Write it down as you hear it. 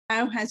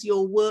How has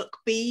your work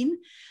been?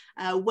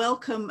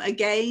 Welcome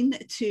again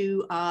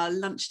to our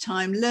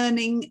lunchtime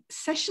learning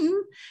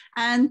session.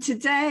 And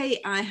today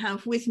I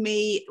have with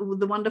me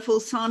the wonderful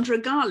Sandra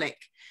Garlick.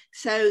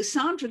 So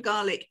Sandra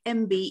Garlick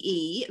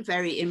MBE,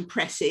 very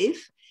impressive,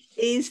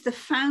 is the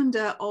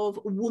founder of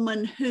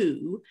Woman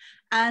Who,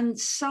 and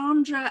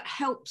Sandra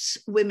helps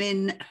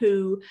women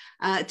who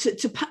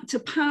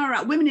to power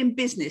up, women in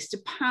business, to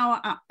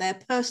power up their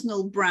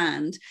personal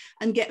brand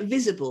and get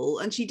visible.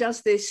 And she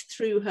does this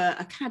through her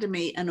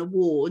academy and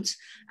awards.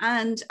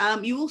 And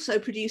you also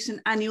produce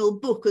an annual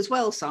book as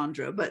well,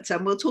 Sandra, but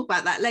we'll talk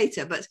about that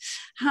later. But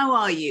how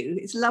are you?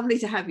 It's lovely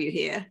to have you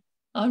here.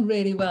 I'm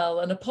really well,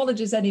 and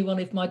apologies anyone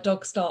if my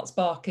dog starts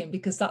barking,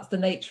 because that's the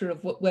nature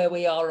of where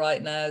we are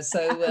right now.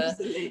 So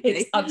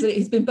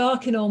he's been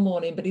barking all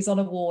morning, but he's on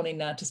a warning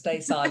now to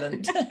stay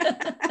silent.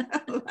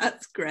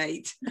 That's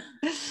great.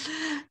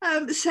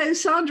 So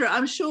Sandra,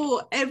 I'm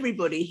sure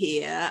everybody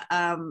here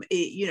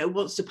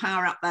wants to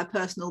power up their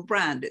personal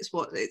brand. It's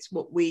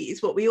what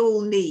we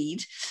all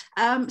need.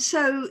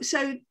 So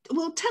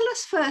well, tell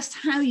us first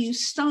how you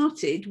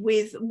started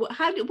with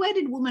where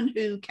did Woman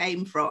Who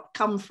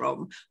come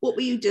from? What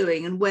were you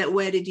doing, and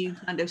where did you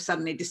kind of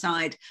suddenly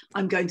decide,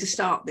 I'm going to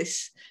start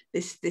this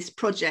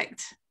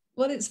project?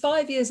 Well, it's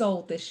 5 years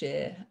old this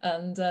year,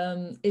 and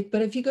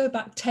but if you go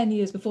back 10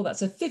 years before that,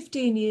 so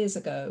 15 years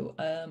ago,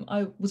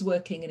 I was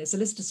working in a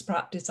solicitor's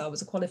practice. I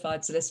was a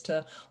qualified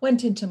solicitor,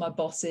 went into my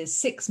boss's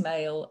 6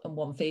 male and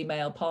 1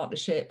 female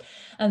partnership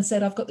and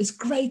said, I've got this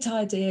great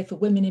idea for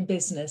women in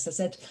business. I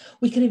said,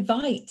 we can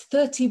invite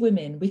 30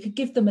 women. We could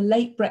give them a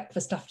late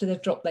breakfast after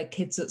they've dropped their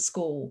kids at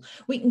school.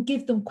 We can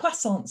give them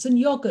croissants and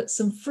yogurts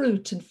and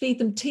fruit and feed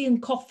them tea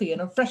and coffee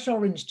and a fresh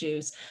orange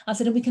juice. I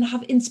said, and we can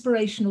have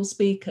inspirational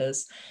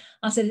speakers.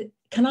 I said,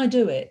 can I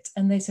do it?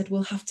 And they said,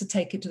 we'll have to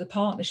take it to the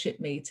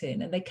partnership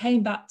meeting. And they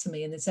came back to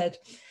me and they said,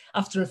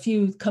 after a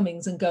few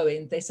comings and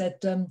goings, they said,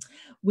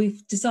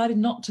 we've decided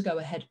not to go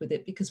ahead with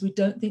it because we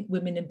don't think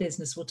women in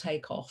business will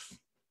take off.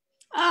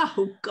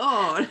 Oh,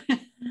 God.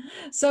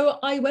 So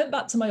I went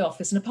back to my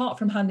office, and apart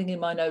from handing in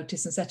my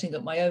notice and setting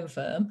up my own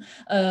firm,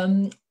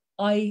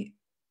 I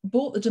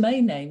bought the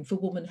domain name for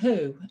Woman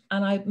Who,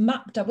 and I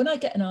mapped out, when I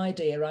get an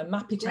idea, I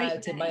map it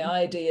out in my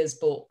ideas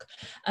book.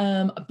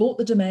 I bought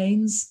the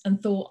domains and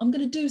thought, I'm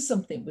going to do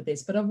something with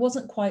this, but I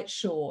wasn't quite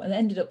sure, and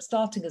ended up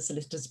starting a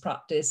solicitor's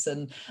practice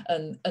and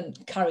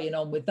carrying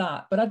on with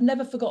that. But I'd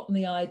never forgotten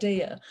the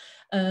idea.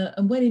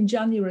 And when in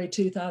January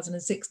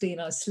 2016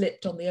 I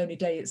slipped on the only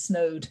day it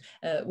snowed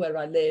where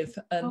I live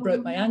and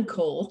broke my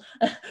ankle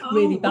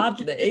really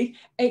badly,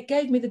 it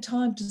gave me the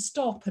time to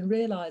stop and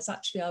realise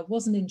actually I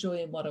wasn't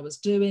enjoying what I was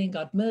doing.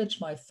 I'd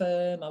merged my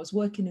firm, I was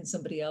working in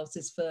somebody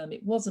else's firm,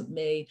 it wasn't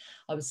me,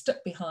 I was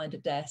stuck behind a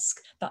desk,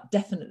 that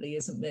definitely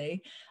isn't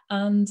me.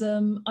 And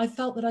I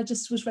felt that I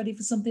just was ready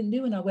for something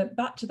new, and I went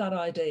back to that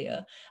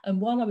idea.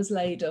 And while I was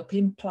laid up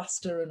in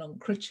plaster and on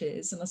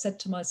crutches, and I said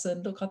to my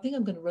son, look, I think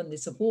I'm going to run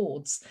this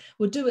awards.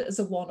 We'll do it as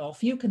a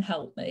one-off. You can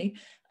help me.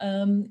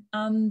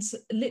 And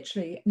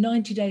literally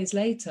 90 days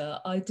later,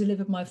 I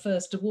delivered my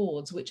first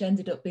awards, which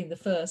ended up being the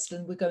first,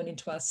 and we're going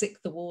into our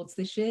 6th awards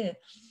this year.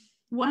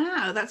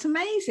 Wow, that's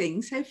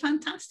amazing. So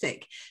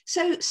fantastic.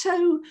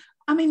 So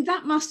I mean,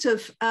 that must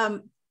have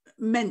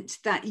meant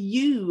that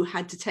you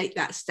had to take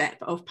that step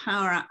of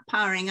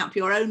powering up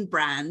your own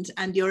brand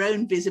and your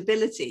own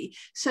visibility.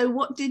 So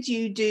what did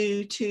you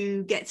do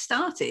to get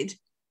started?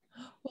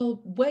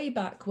 Well, way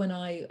back when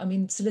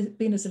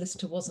being a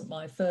solicitor wasn't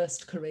my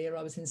first career.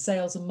 I was in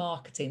sales and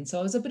marketing. So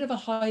I was a bit of a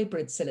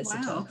hybrid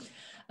solicitor.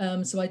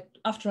 Wow. So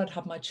after I'd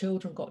had my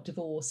children, got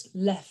divorced,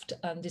 left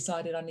and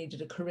decided I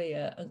needed a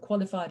career and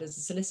qualified as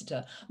a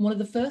solicitor. And one of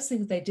the first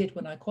things they did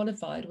when I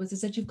qualified was they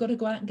said, you've got to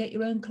go out and get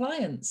your own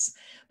clients,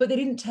 but they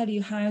didn't tell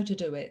you how to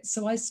do it.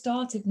 So I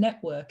started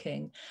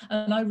networking,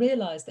 and I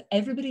realized that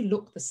everybody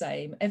looked the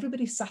same.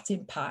 Everybody sat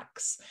in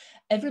packs.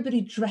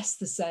 Everybody dressed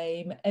the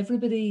same.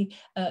 Everybody,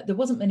 there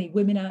wasn't many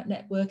women out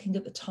networking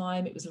at the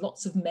time. It was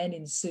lots of men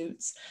in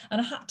suits, and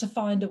I had to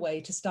find a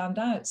way to stand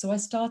out. So I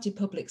started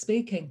public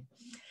speaking.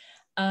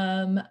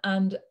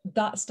 And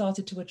that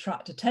started to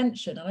attract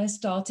attention, and I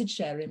started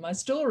sharing my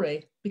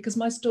story because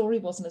my story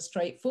wasn't a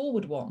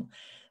straightforward one.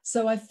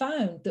 So I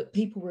found that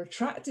people were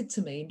attracted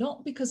to me,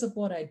 not because of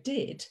what I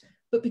did,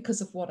 but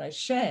because of what I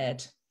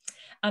shared.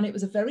 And it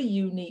was a very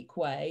unique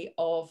way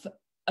of,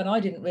 and I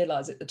didn't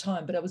realize at the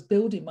time, but I was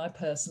building my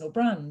personal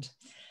brand.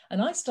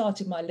 And I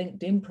started my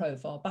LinkedIn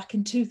profile back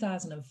in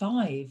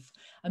 2005.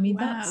 I mean,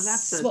 wow,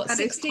 that's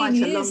 16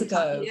 years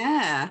ago.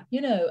 Yeah.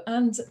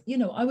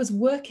 I was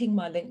working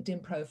my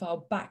LinkedIn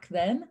profile back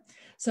then.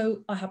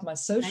 So I had my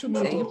social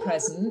media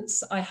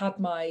presence, I had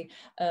my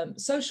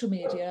social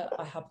media,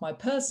 I had my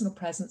personal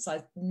presence,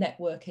 I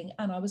networking,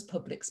 and I was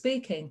public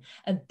speaking.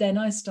 And then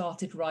I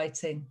started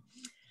writing.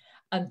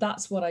 And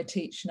that's what I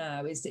teach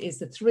now is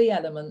the 3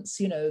 elements,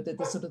 the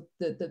sort of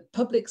the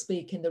public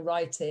speaking, the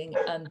writing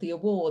and the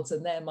awards.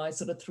 And they're my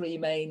sort of 3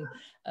 main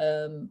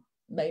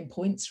main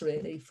points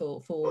really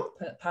for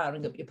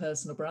powering up your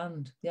personal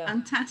brand. Yeah.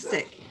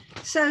 Fantastic.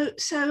 So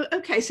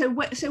okay, so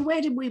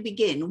where did we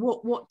begin?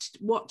 What's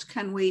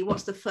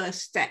the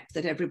first step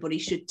that everybody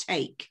should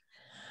take?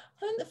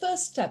 And the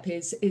first step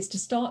is to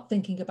start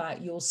thinking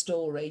about your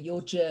story,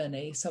 your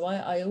journey. So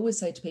I always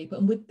say to people,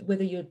 and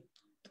whether you're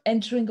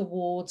entering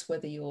awards,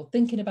 whether you're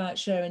thinking about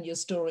sharing your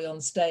story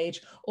on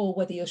stage or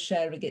whether you're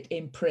sharing it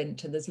in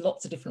print, and there's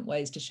lots of different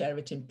ways to share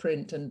it in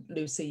print, and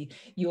Lucy,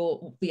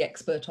 you're the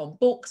expert on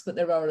books, but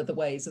there are other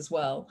ways as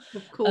well.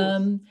 Of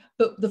course.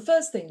 But the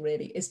first thing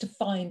really is to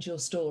find your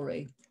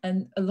story.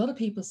 And a lot of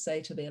people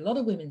say to me, a lot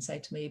of women say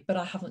to me, but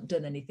I haven't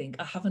done anything,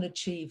 I haven't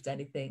achieved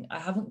anything, I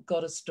haven't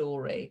got a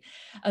story.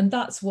 And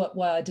that's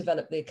why I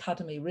developed the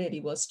Academy,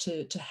 really, was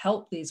to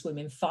help these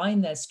women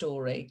find their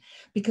story.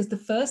 Because the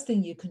first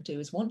thing you can do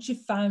is, once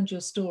you've found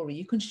your story,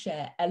 you can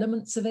share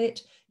elements of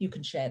it, you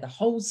can share the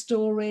whole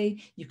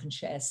story, you can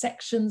share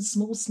sections,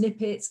 small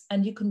snippets,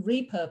 and you can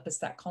repurpose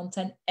that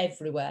content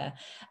everywhere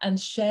and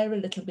share a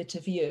little bit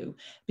of you,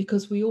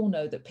 because we all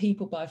know that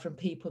people buy from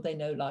people they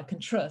know, like,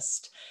 and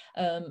trust.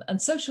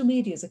 And social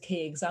media is a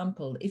key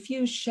example. If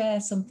you share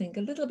something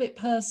a little bit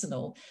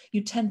personal,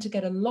 you tend to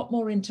get a lot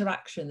more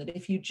interaction than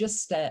if you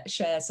just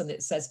share something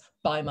that says,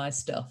 buy my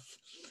stuff.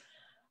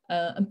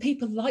 And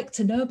people like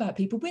to know about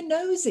people. We're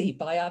nosy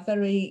by our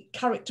very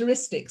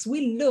characteristics.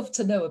 We love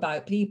to know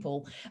about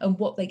people and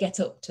what they get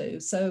up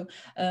to. So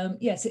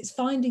yes, it's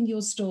finding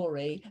your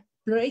story,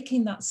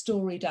 breaking that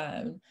story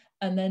down,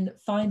 and then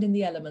finding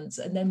the elements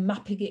and then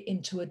mapping it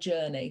into a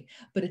journey,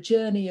 but a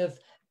journey of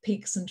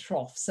peaks and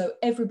troughs. So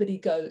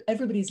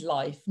everybody's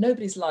life,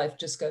 nobody's life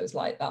just goes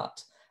like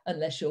that,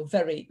 unless you're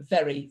very,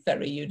 very,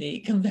 very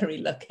unique and very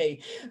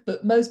lucky.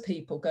 But most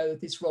people go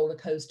this roller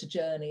coaster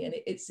journey, and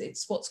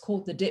it's what's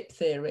called the dip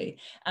theory.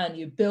 And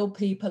you build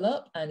people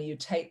up and you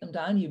take them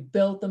down, you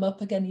build them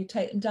up again, you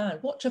take them down.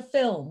 Watch a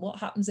film. What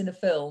happens in a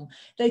film?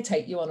 They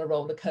take you on a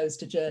roller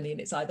coaster journey, and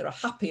it's either a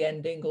happy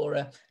ending or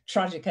a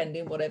tragic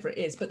ending, whatever it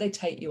is, but they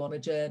take you on a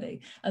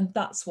journey. And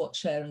that's what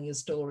sharing your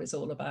story is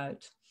all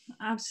about.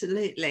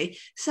 Absolutely.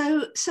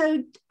 So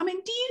I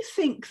mean, do you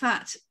think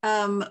that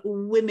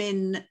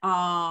women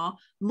are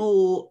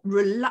more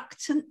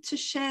reluctant to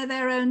share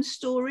their own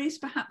stories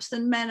perhaps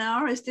than men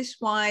are? Is this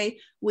why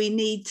we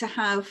need to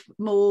have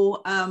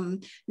more,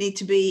 need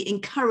to be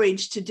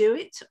encouraged to do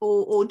it?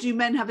 Or do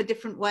men have a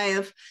different way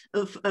of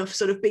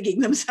sort of bigging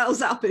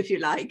themselves up, if you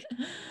like?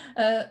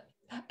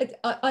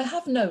 I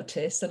have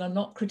noticed, and I'm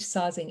not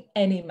criticising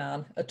any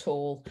man at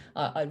all.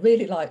 I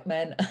really like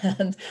men,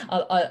 and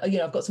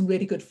I've got some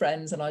really good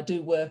friends, and I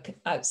do work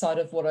outside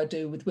of what I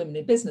do with women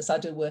in business. I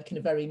do work in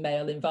a very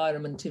male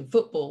environment in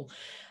football.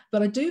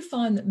 But I do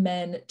find that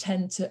men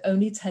tend to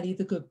only tell you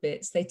the good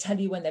bits. They tell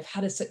you when they've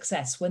had a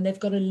success, when they've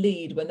got a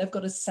lead, when they've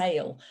got a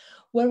sale.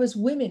 Whereas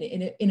women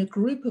in a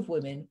group of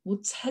women will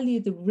tell you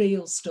the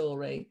real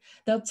story.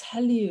 They'll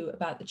tell you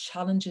about the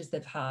challenges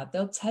they've had.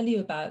 They'll tell you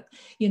about,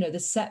 the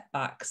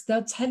setbacks.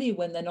 They'll tell you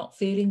when they're not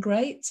feeling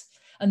great.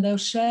 And they'll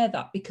share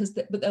that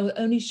but they'll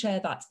only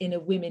share that in a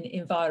women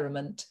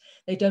environment.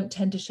 They don't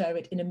tend to share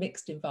it in a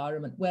mixed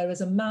environment.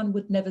 Whereas a man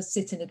would never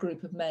sit in a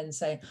group of men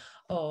saying,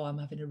 oh, I'm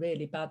having a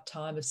really bad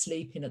time of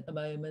sleeping at the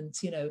moment.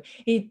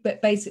 He'd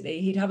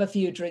have a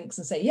few drinks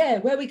and say, yeah,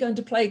 where are we going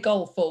to play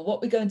golf, or what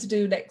are we going to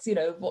do next,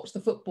 watch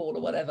the football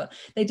or whatever.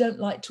 They don't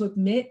like to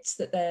admit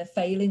that they're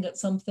failing at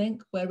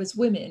something. Whereas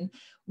women,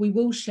 we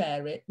will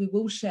share it. We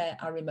will share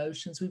our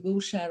emotions. We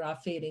will share our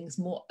feelings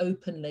more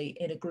openly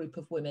in a group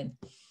of women.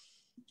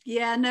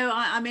 Yeah, no,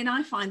 I mean,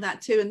 I find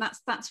that too. And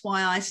that's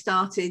why I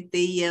started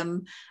the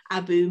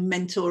ABOO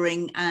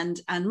mentoring and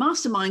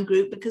mastermind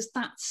group, because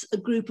that's a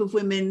group of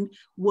women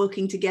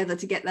working together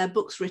to get their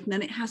books written.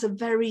 And it has a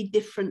very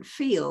different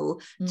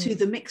feel to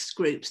the mixed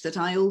groups that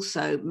I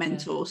also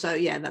mentor. Yeah. So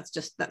yeah, that's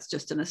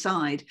just an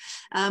aside.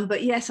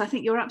 But yes, I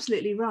think you're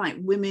absolutely right.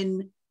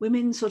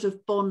 Women sort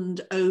of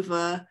bond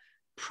over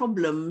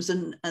problems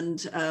and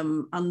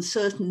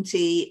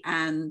uncertainty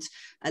and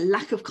a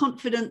lack of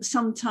confidence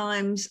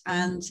sometimes,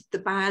 and the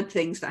bad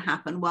things that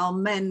happen, while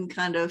men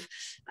kind of,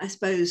 I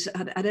suppose,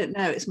 I don't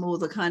know, it's more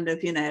the kind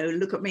of,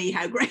 look at me,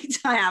 how great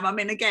I am. I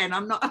mean, again,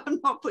 I'm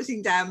not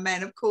putting down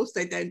men, of course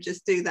they don't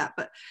just do that,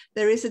 but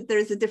there is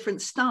a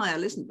different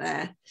style, isn't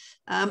there?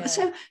 Yeah.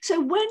 So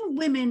when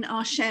women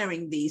are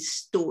sharing these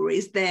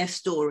stories, their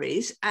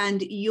stories,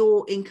 and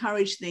you're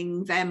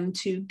encouraging them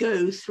to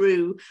go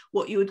through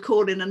what you would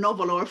call in a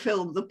novel or a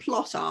film the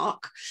plot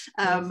arc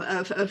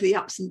of the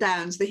ups and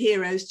downs, the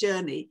hero's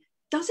journey,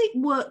 does it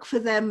work for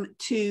them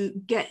to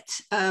get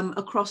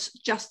across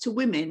just to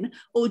women,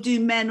 or do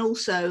men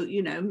also,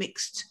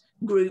 mixed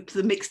group,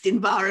 the mixed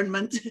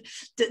environment,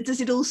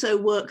 does it also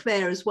work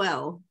there as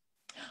well?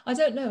 I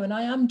don't know, and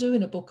I am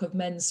doing a book of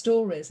men's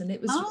stories, and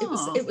it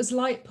Oh, was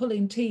like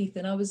pulling teeth.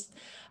 And I was,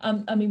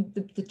 I mean,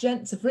 the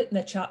gents have written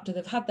their chapter,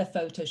 they've had their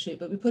photo shoot,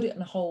 but we put it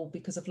on hold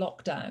because of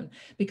lockdown,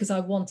 because I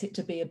want it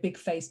to be a big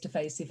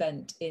face-to-face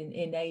event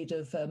in aid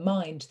of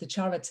Mind, the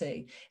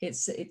charity. There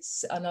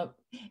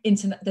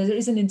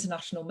is an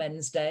International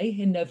Men's Day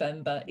in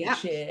November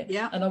each year,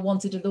 and I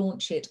wanted to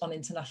launch it on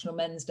International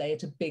Men's Day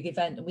at a big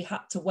event, and we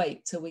had to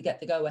wait till we get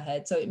the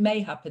go-ahead. So it may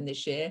happen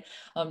this year,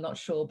 I'm not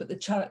sure, but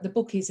the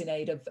book is in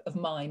aid of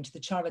Mind, the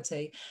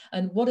charity.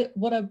 And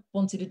what I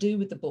wanted to do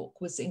with the book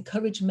was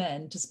encourage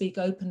men to speak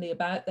openly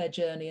about their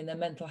journey and their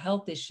mental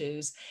health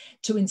issues,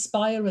 to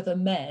inspire other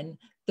men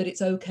that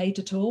it's okay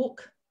to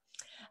talk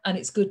and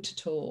it's good to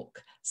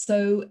talk.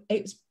 So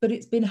it's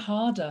been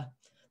harder.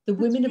 The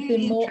women have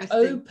been more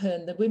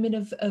open. The women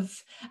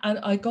have, and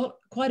I got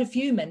quite a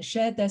few men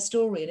shared their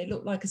story, and it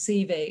looked like a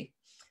CV.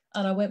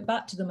 And I went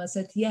back to them. I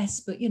said, yes,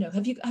 but, you know,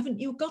 haven't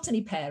you got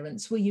any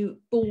parents? Were you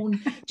born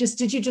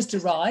did you just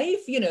arrive?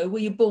 You know, were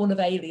you born of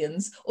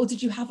aliens, or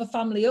did you have a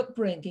family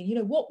upbringing? You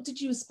know, what did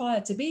you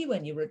aspire to be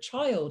when you were a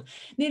child?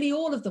 Nearly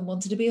all of them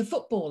wanted to be a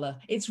footballer.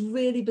 It's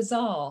really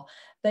bizarre.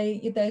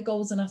 Their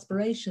goals and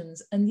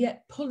aspirations, and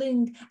yet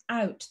pulling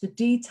out the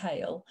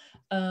detail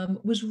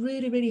was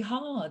really, really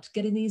hard,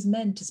 getting these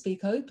men to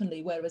speak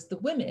openly, whereas the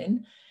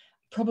women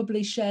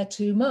probably share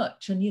too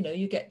much. And, you know,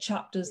 you get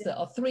chapters that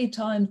are 3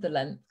 times the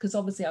length, because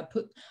obviously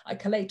I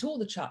collate all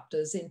the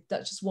chapters in.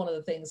 That's just one of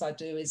the things I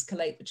do, is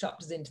collate the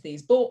chapters into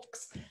these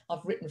books.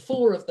 I've written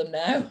 4 of them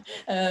now,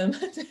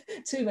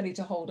 too many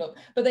to hold up,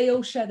 but they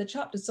all share the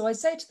chapters. So I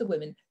say to the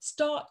women,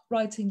 start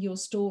writing your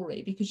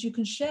story, because you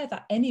can share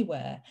that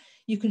anywhere.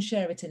 You can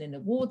share it in an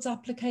awards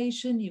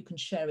application, you can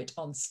share it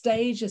on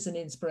stage as an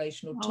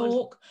inspirational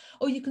talk,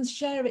 or you can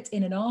share it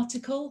in an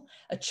article,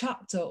 a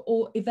chapter,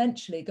 or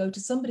eventually go to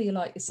somebody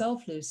like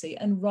yourself, Lucy,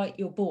 and write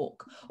your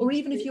book. Or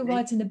even if you're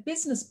writing a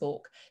business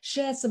book,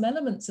 share some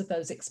elements of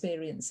those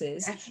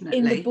experiences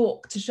in the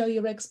book to show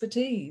your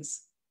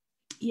expertise.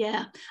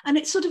 Yeah, and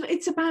it's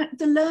about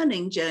the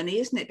learning journey,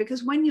 isn't it?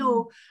 Because when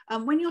you're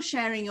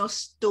sharing your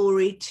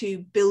story to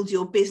build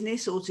your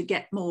business or to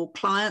get more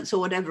clients or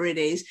whatever it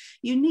is,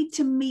 you need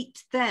to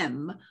meet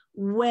them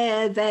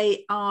where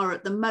they are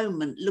at the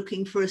moment,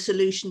 looking for a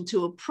solution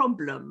to a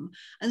problem.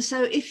 And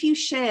so if you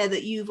share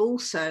that you've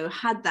also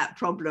had that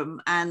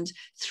problem, and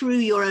through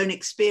your own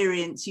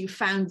experience you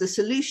found the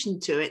solution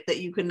to it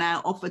that you can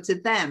now offer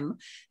to them,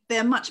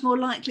 they're much more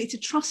likely to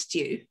trust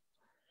you.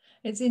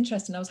 It's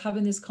interesting. I was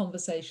having this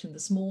conversation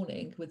this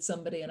morning with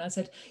somebody, and I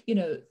said, you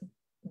know,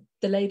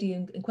 the lady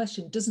in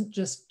question doesn't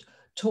just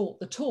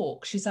talk the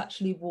talk, she's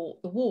actually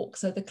walked the walk.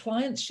 So the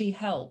clients she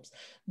helps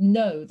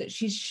know that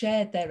she's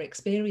shared their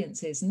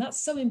experiences. And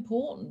that's so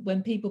important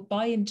when people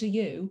buy into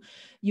you.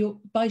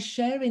 By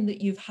sharing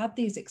that you've had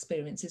these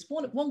experiences.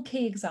 One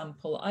key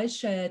example I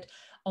shared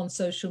on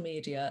social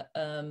media,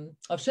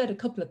 I've shared a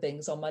couple of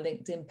things on my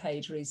LinkedIn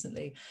page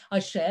recently. I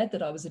shared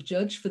that I was a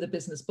judge for the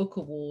Business Book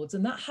Awards,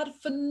 and that had a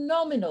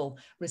phenomenal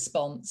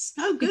response.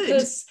 Oh, good.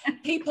 Because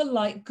people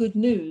like good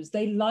news,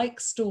 they like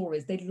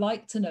stories, they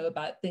like to know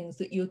about things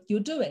that you're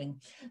doing.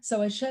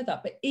 So I shared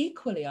that, but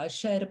equally I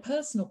shared a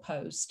personal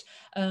post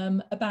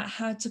about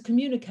how to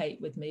communicate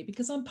with me,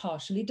 because I'm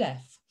partially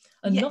deaf.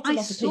 And not a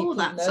lot of people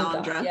know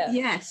Sandra. that. Yeah.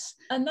 Yes.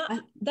 And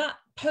that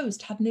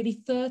post had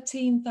nearly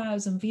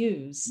 13,000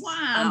 views.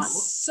 Wow. And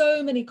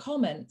so many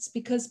comments,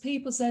 because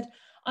people said,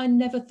 I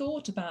never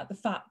thought about the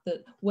fact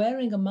that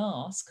wearing a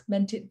mask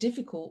meant it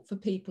difficult for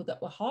people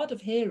that were hard of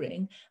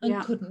hearing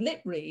and couldn't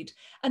lip read.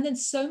 And then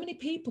so many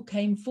people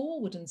came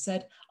forward and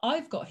said,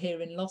 I've got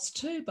hearing loss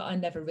too, but I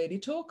never really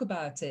talk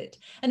about it.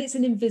 And it's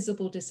an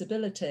invisible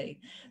disability.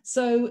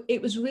 So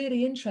it was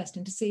really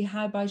interesting to see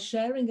how, by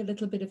sharing a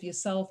little bit of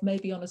yourself,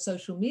 maybe on a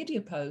social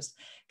media post,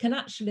 can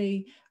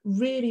actually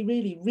really,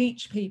 really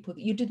reach people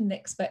that you didn't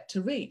expect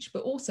to reach,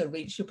 but also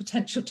reach your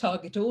potential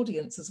target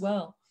audience as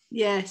well.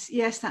 Yes,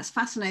 that's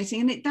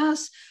fascinating, and it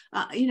does,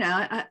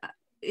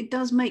 it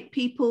does make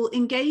people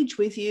engage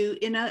with you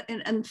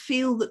and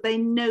feel that they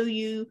know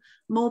you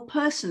more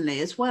personally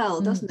as well,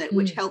 doesn't it?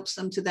 Which helps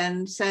them to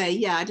then say,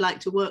 yeah, I'd like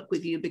to work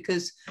with you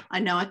because I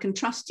know I can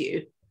trust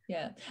you.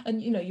 Yeah,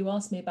 and you know, you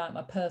asked me about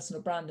my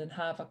personal brand and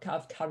how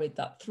I've carried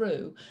that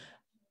through.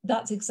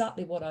 That's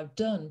exactly what I've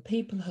done.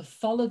 People have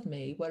followed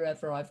me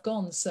wherever I've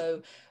gone.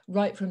 So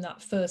right from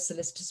that first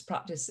solicitor's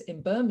practice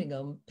in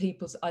Birmingham,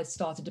 I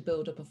started to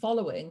build up a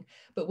following.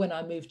 But when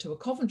I moved to a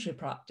Coventry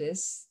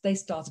practice, they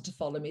started to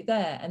follow me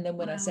there. And then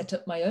when I set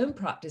up my own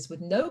practice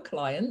with no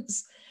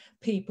clients,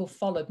 people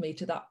followed me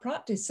to that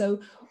practice.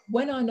 So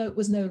when I know it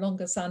was no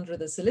longer Sandra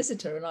the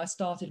solicitor and I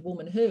started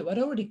Woman Who, I'd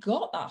already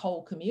got that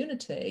whole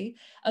community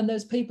and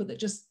those people that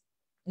just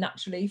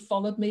naturally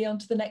followed me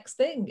onto the next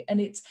thing.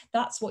 And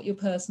that's what your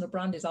personal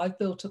brand is. I've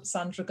built up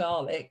Sandra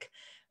Garlick,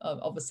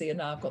 obviously, and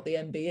now I've got the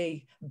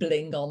MBE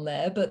bling on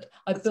there, but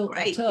I've built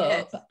that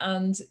up. Yes.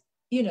 And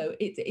you know,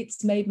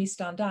 it's made me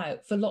stand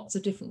out for lots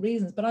of different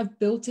reasons, but I've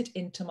built it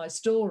into my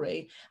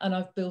story and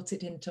I've built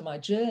it into my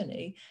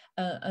journey,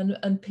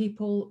 and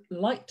people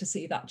like to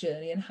see that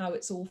journey and how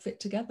it's all fit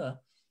together.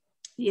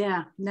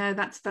 Yeah, no,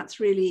 that's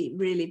really,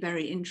 really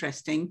very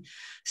interesting.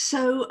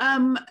 So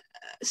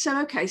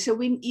okay, so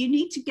you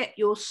need to get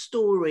your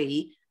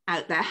story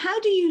out there. How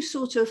do you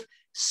sort of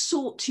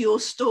sort your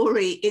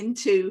story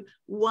into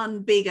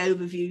one big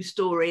overview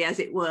story, as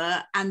it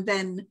were, and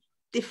then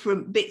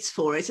different bits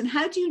for it? And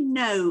how do you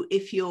know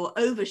if you're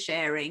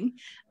oversharing,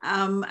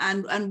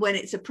 and when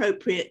it's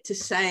appropriate to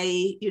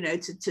say, you know,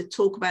 to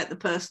talk about the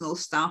personal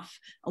stuff,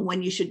 and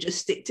when you should just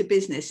stick to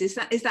business? Is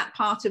that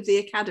part of the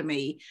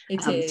academy?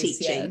 It is,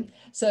 Teaching? yeah.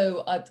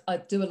 So I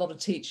do a lot of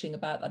teaching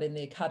about that in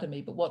the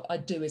academy, but what I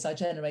do is I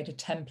generate a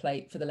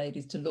template for the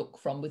ladies to look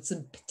from with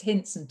some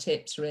hints and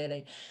tips,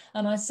 really.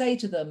 And I say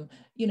to them,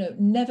 you know,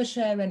 never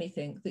share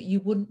anything that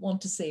you wouldn't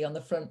want to see on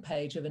the front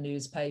page of a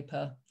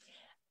newspaper.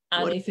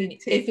 And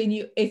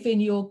if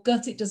in your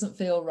gut it doesn't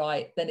feel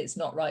right, then it's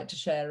not right to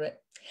share it.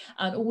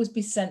 And always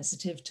be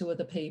sensitive to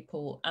other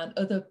people and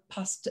other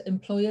past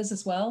employers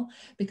as well,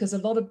 because a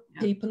lot of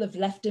people have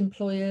left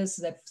employers,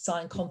 they've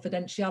signed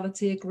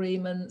confidentiality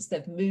agreements,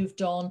 they've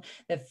moved on,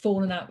 they've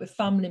fallen out with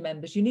family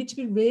members. You need to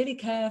be really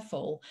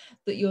careful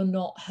that you're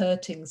not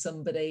hurting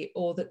somebody,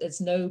 or that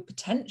there's no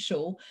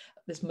potential,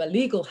 there's my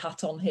legal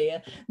hat on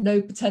here,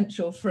 no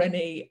potential for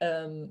any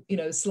you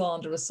know,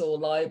 slanderous or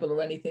libel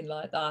or anything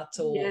like that,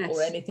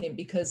 or anything,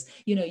 because,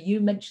 you know, you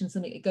mentioned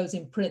something, it goes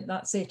in print,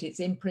 that's it, it's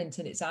in print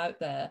and it's out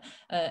there,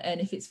 and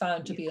if it's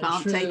found to be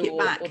untrue,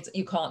 or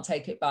you can't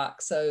take it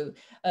back. So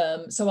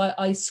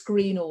I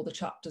screen all the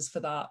chapters for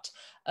that.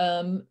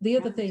 The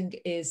other thing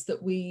is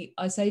that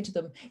I say to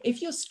them,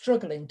 if you're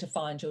struggling to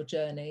find your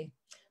journey,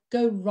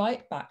 go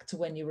right back to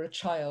when you were a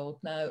child.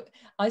 Now,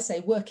 I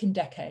say work in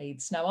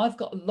decades. Now, I've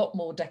got a lot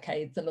more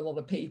decades than a lot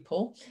of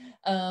people,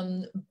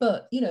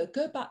 but, you know,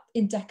 go back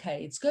in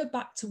decades, go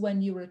back to when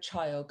you were a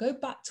child, go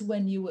back to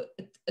when you were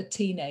a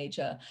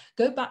teenager,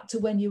 go back to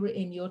when you were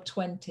in your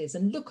 20s,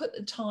 and look at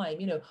the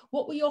time, you know,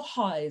 what were your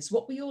highs,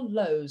 what were your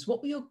lows,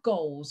 what were your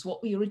goals,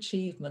 what were your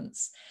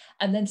achievements,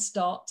 and then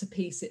start to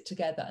piece it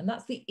together. And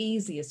that's the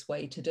easiest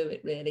way to do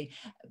it, really,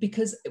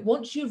 because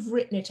once you've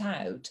written it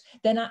out,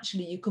 then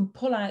actually you can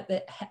pull out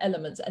the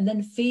elements and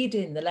then feed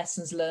in the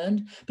lessons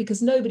learned,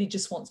 because nobody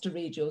just wants to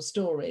read your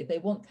story.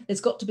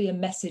 There's got to be a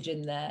message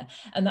in there,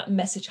 and that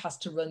message has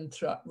to run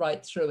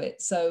right through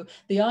it. So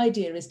the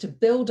idea is to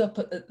build up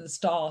at the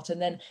start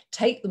and then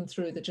take them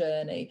through the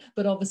journey,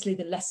 but obviously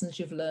the lessons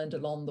you've learned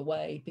along the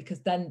way, because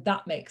then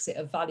that makes it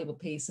a valuable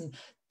piece. And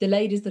the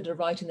ladies that are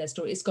writing their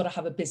story, it's got to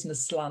have a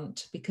business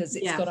slant, because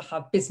it's got to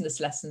have business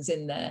lessons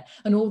in there.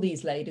 And all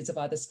these ladies have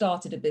either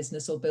started a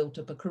business or built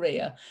up a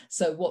career.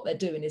 So what they're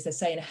doing is they're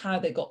saying how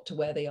they got to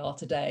where they are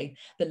today,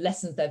 the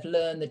lessons they've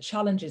learned, the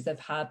challenges they've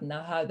had, and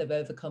now how they've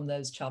overcome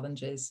those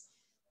challenges.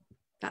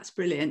 That's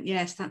brilliant.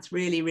 Yes, that's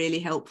really, really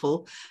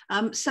helpful.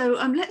 So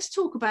let's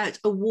talk about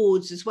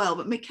awards as well.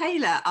 But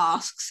Michaela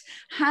asks,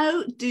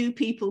 how do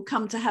people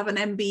come to have an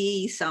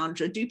MBE,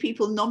 Sandra? Do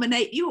people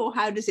nominate you, or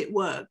how does it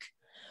work?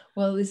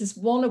 Well, this is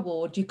one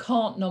award you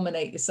can't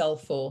nominate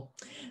yourself for.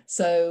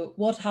 So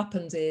what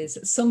happens is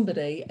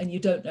somebody, and you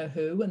don't know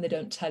who, and they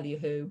don't tell you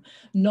who,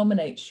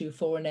 nominates you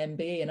for an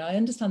MBE. And I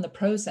understand the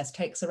process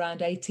takes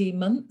around 18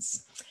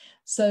 months.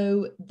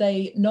 So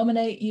they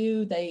nominate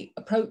you, they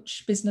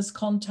approach business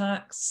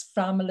contacts,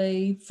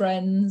 family,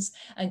 friends,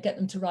 and get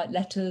them to write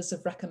letters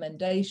of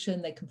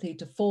recommendation. They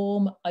complete a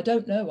form. I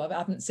don't know, I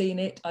haven't seen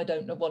it. I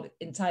don't know what it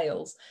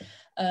entails.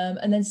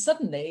 And then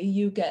suddenly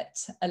you get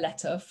a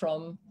letter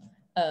from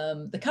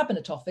the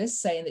Cabinet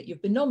Office saying that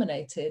you've been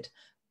nominated,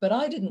 but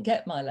I didn't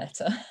get my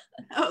letter.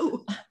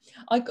 Oh.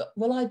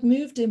 I'd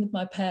moved in with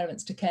my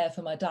parents to care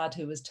for my dad,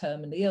 who was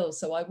terminally ill,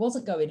 so I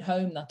wasn't going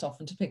home that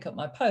often to pick up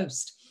my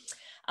post.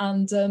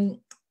 And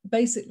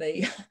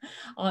basically,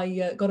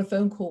 I got a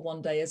phone call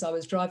one day as I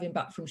was driving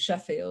back from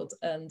Sheffield,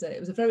 and it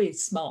was a very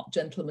smart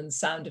gentleman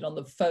sounded on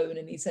the phone,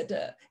 and he said,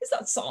 is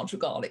that Sandra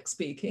Garlick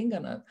speaking?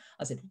 And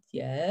I said,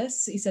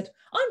 yes. He said,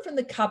 I'm from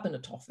the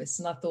Cabinet Office.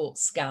 And I thought,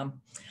 scam.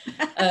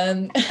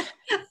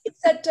 He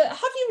said, have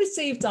you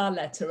received our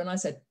letter? And I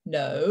said,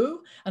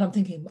 no. And I'm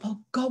thinking, oh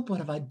God, what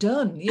have I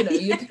done? You know,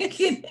 you're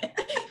thinking,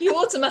 you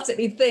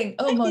automatically think,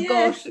 oh my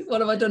gosh,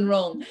 what have I done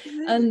wrong?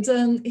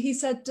 And he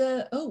said,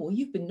 oh, well,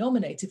 you've been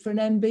nominated for an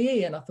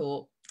MBE. And I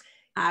thought,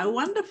 how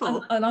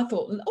wonderful. And I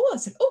thought, I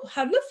said, oh,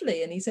 how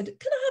lovely. And he said,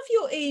 can I have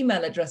your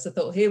email address? I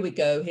thought, here we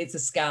go. Here's a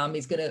scam.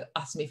 He's going to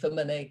ask me for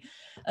money.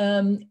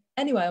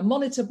 Anyway, I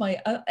monitored my,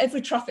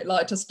 every traffic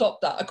light I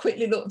stopped at. I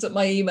quickly looked at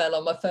my email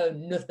on my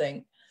phone,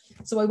 nothing.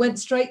 So I went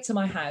straight to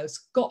my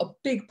house, got a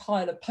big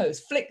pile of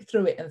posts, flicked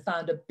through it and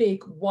found a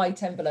big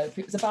white envelope.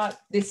 It was about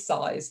this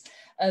size.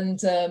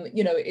 And,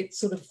 you know, it's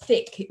sort of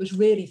thick. It was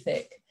really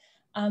thick.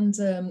 And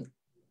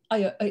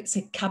it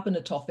said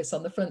Cabinet Office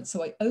on the front.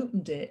 So I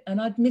opened it and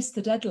I'd missed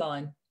the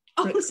deadline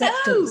for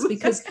acceptance,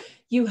 because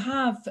you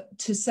have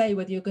to say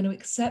whether you're going to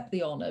accept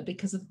the honour,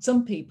 because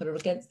some people are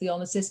against the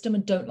honour system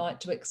and don't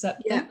like to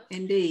accept them. Yeah,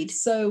 indeed.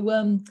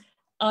 So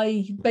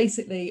I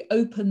basically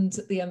opened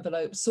the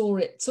envelope, saw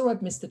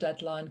I'd missed the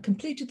deadline,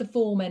 completed the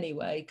form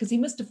anyway, because he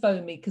must have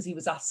phoned me because he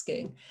was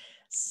asking,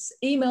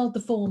 emailed the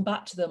form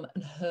back to them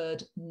and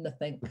heard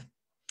nothing.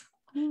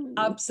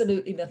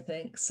 Absolutely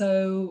nothing.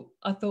 So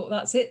I thought,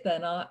 that's it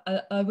then.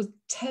 I was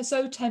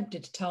so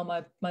tempted to tell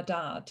my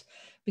dad,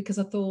 because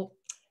I thought,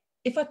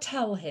 if I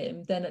tell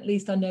him, then at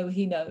least I know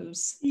he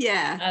knows.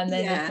 Yeah. And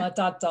then if Yeah. my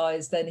dad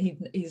dies, then he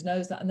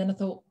knows that. And then I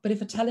thought, but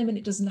if I tell him and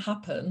it doesn't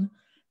happen,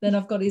 then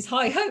I've got his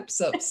high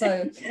hopes up.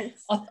 So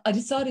Yes. I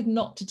decided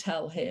not to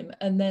tell him.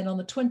 And then on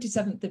the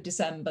 27th of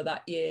December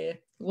that year,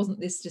 it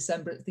wasn't this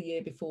December, it's the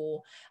year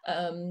before,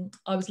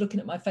 I was looking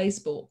at my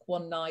Facebook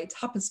one night,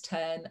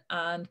 10:30,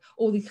 and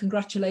all the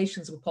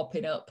congratulations were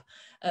popping up,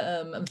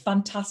 and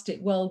fantastic,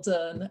 well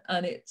done.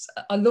 And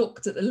I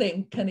looked at the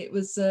link, and it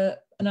was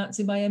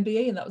announcing my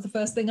MBE, and that was the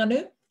first thing I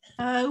knew.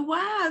 Oh,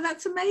 wow,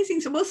 that's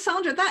amazing. So, well,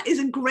 Sandra, that is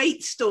a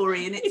great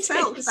story in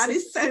itself. That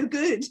is so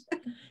good.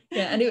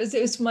 Yeah, and it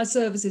was for my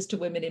services to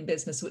women in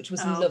business, which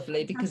was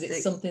lovely, because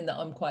it's something that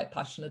I'm quite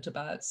passionate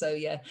about. So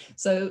yeah,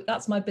 so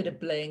that's my bit of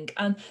bling.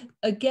 And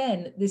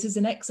again, this is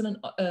an excellent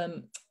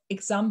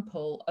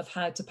example of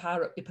how to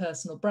power up your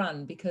personal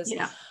brand, because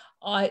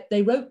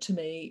they wrote to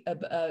me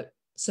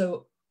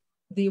so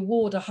the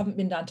award, I haven't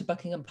been down to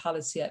Buckingham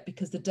Palace yet,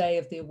 because the day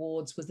of the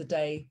awards was the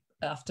day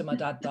after my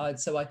dad died,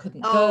 so I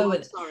couldn't go.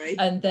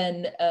 And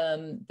then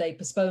they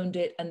postponed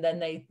it, and then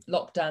they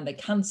locked down, they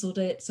cancelled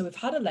it. So we've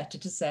had a letter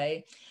to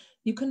say,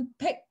 you can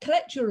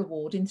collect your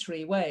award in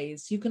 3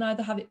 ways. You can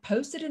either have it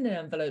posted in an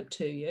envelope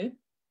to you,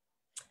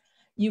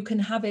 you can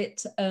have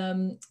it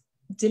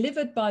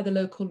delivered by the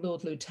local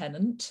Lord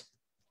Lieutenant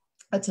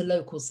at a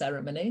local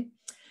ceremony,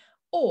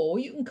 or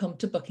you can come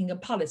to Buckingham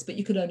Palace, but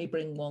you could only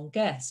bring 1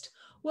 guest.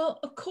 Well,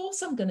 of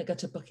course I'm going to go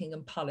to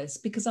Buckingham Palace,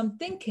 because I'm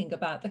thinking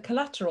about the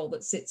collateral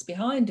that sits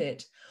behind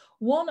it.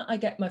 1, I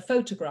get my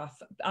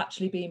photograph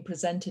actually being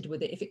presented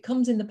with it. If it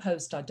comes in the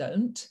post, I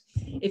don't.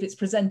 If it's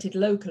presented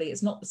locally,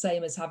 it's not the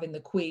same as having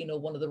the Queen or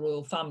one of the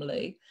royal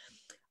family.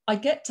 I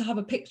get to have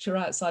a picture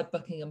outside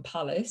Buckingham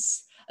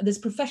Palace, and there's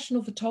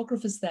professional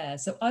photographers there.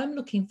 So I'm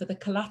looking for the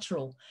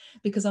collateral,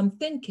 because I'm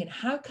thinking,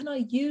 how can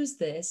I use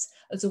this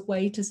as a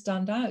way to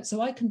stand out? So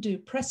I can do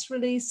press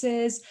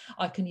releases,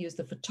 I can use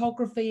the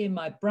photography in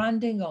my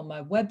branding on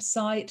my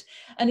website.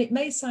 And it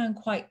may sound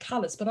quite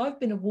callous, but I've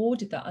been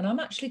awarded that, and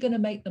I'm actually going to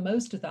make the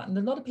most of that. And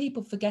a lot of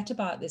people forget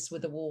about this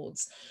with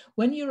awards.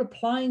 When you're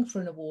applying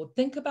for an award,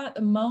 think about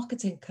the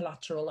marketing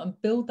collateral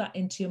and build that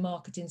into your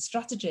marketing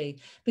strategy,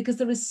 because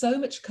there is so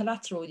much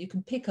collateral you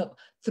can pick up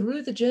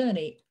through the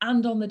journey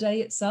and on the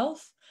day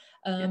itself.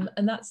 And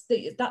that's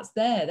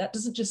there, that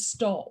doesn't just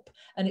stop.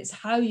 And it's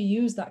how you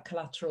use that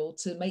collateral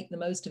to make the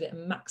most of it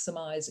and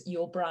maximize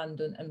your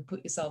brand and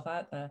put yourself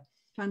out there.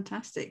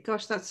 Fantastic.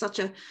 Gosh, that's such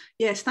a,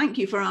 yes, thank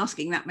you for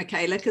asking that,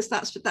 Michaela, because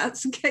that's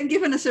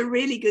given us a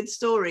really good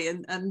story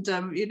and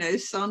you know,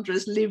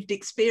 Sandra's lived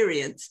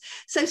experience.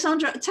 So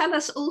Sandra, tell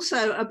us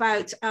also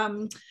about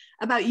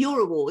your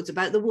awards,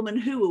 about the Woman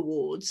Who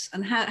Awards,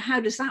 and how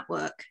does that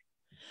work?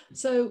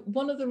 So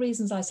one of the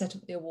reasons I set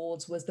up the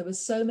awards was there were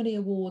so many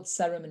awards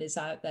ceremonies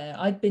out there.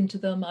 I'd been to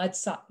them, I'd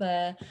sat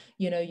there,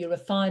 you know, you're a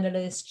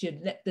finalist,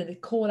 they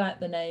call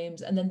out the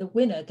names, and then the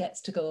winner gets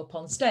to go up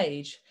on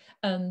stage.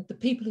 And the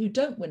people who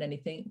don't win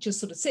anything just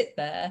sort of sit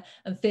there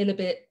and feel a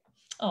bit,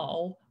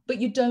 oh, but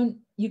you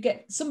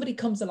get, somebody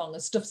comes along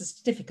and stuffs a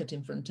certificate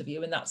in front of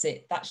you, and that's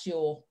it, that's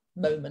your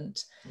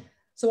moment.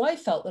 So I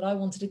felt that I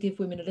wanted to give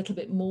women a little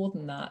bit more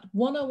than that.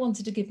 1, I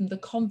wanted to give them the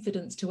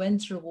confidence to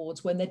enter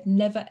awards when they'd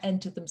never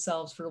entered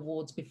themselves for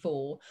awards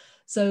before.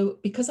 So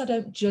because I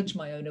don't judge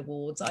my own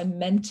awards, I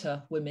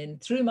mentor women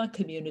through my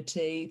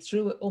community,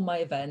 through all my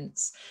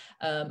events,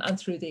 and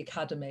through the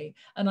academy.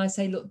 And I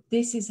say, look,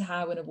 this is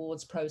how an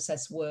awards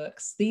process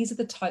works. These are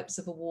the types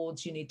of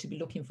awards you need to be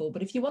looking for.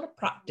 But if you want to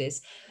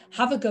practice,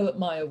 have a go at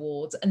my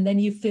awards, and then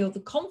you feel the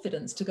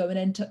confidence to go and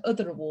enter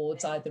other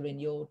awards, either in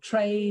your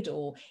trade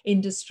or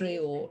industry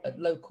or at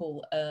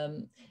local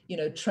you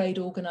know, trade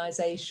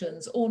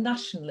organizations or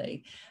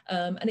nationally.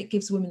 And it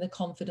gives women the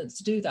confidence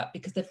to do that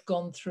because they've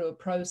gone through a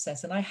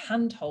process, and I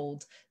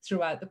handhold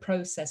throughout the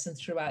process and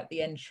throughout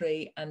the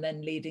entry and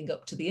then leading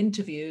up to the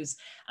interviews.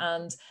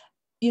 And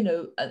you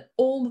know,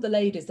 all the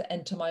ladies that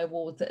enter my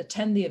award that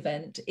attend the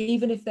event,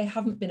 even if they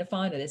haven't been a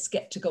finalist,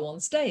 get to go on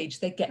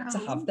stage. They get to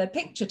have their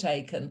picture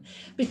taken,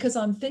 because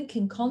I'm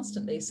thinking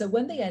constantly. So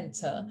when they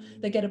enter,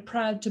 they get a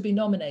proud to be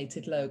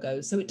nominated logo.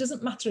 So it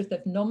doesn't matter if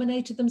they've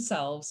nominated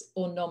themselves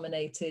or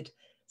nominated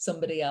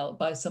somebody else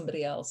by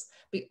somebody else.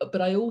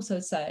 But I also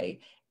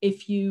say,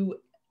 if you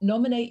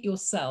nominate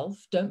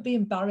yourself, don't be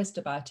embarrassed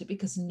about it,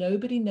 because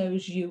nobody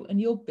knows you and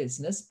your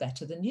business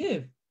better than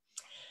you.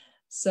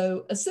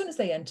 So as soon as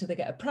they enter, they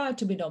get a proud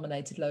to be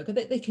nominated logo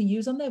that they can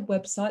use on their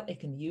website, they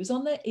can use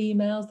on their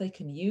emails, they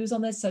can use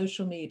on their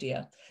social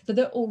media. So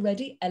they're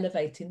already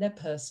elevating their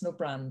personal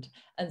brand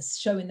and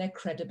showing their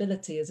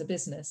credibility as a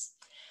business.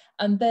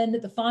 And then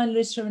the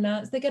finalists are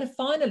announced, they get a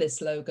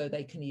finalist logo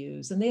they can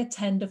use, and they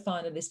attend a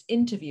finalist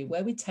interview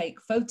where we take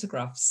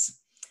photographs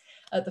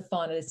at the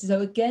finalists.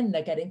 So again,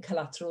 they're getting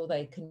collateral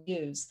they can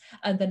use.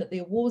 And then at the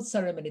awards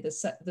ceremony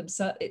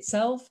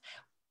itself,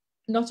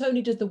 not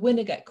only does the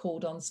winner get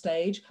called on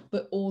stage,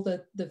 but all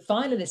the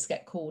finalists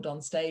get called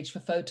on stage for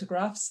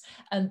photographs.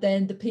 And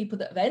then the people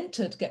that have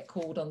entered get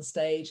called on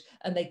stage,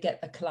 and they get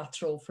a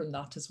collateral from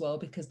that as well,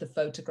 because the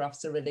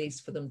photographs are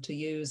released for them to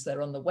use.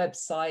 They're on the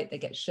website, they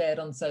get shared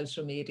on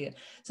social media.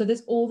 So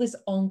there's all this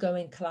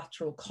ongoing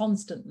collateral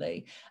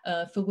constantly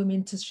for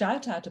women to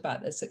shout out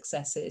about their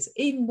successes.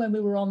 Even when we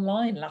were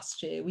online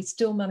last year, we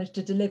still managed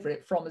to deliver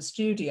it from a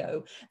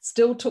studio,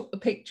 still took the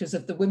pictures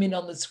of the women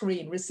on the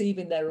screen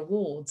receiving their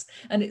awards.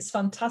 And it's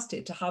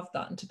fantastic to have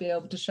that and to be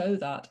able to show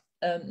that,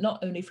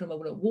 not only from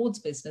an awards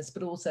business,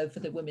 but also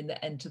for the women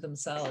that enter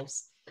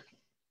themselves.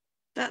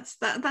 That's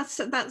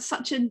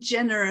such a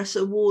generous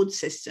award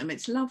system.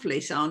 It's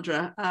lovely,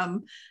 Sandra.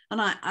 And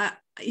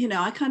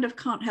I kind of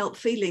can't help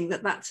feeling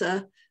that that's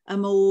a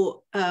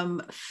more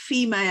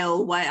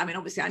female way. I mean,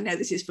 obviously I know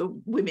this is for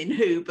women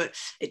who, but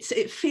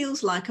it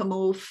feels like a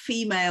more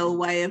female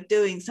way of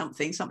doing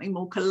something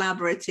more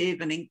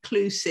collaborative and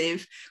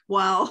inclusive,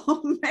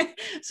 while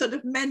sort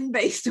of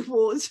men-based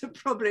awards are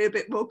probably a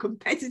bit more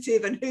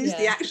competitive, and who's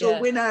the actual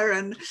winner.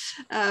 And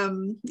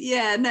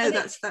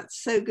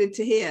that's so good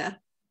to hear.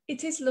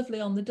 It is lovely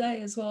on the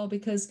day as well,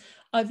 because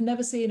I've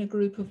never seen a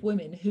group of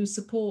women who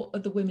support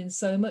other women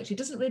so much. It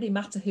doesn't really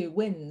matter who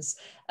wins.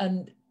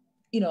 And,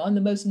 I'm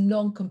the most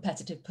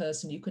non-competitive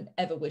person you can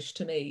ever wish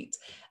to meet.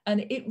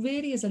 And it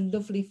really is a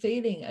lovely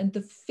feeling. And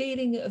the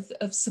feeling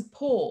of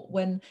support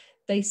when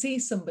they see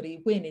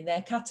somebody win in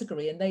their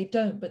category and they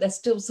don't, but they're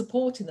still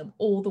supporting them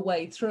all the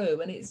way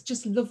through. And it's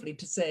just lovely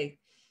to see.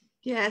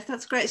 Yes,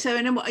 that's great. So,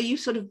 and then what, are you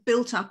sort of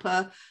built up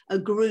a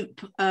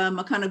group,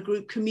 a kind of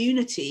group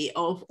community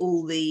of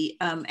all the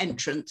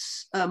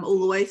entrants all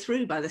the way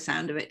through, by the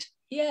sound of it?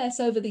 Yes,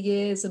 over the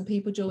years, and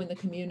people join the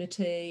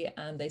community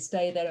and they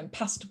stay there, and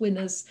past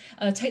winners,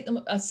 I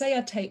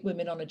take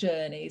women on a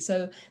journey.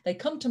 So they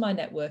come to my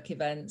network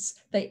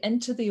events, they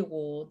enter the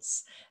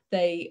awards,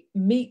 they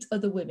meet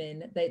other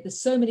women. There's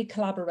so many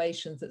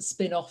collaborations that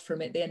spin off from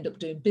it. They end up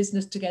doing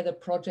business together,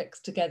 projects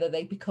together,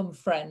 they become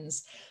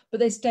friends, but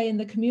they stay in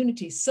the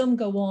community. Some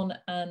go on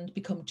and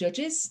become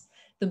judges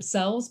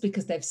themselves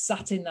because they've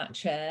sat in that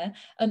chair,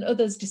 and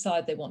others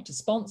decide they want to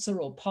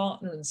sponsor or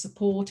partner and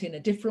support in a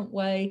different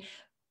way.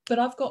 But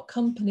I've got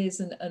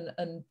companies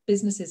and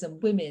businesses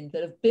and women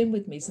that have been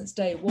with me since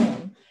day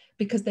one,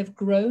 because they've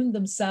grown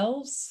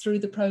themselves through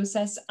the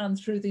process and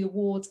through the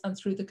awards and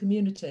through the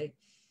community.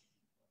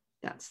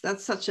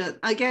 That's such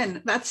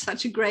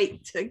a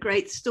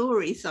great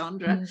story,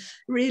 Sandra.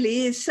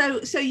 Really is.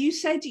 So you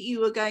said you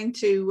were going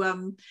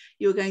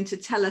to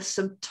tell us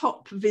some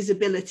top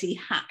visibility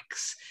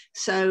hacks.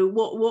 So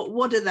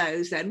what are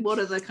those then? What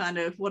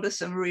are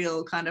some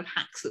real kind of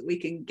hacks that we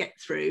can get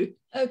through?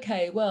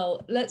 Okay,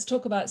 well, let's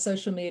talk about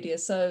social media.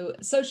 So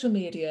social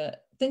media,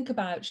 think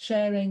about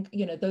sharing,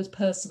 those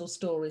personal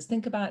stories.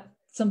 Think about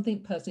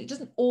something personal. It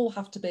doesn't all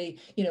have to be,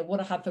 what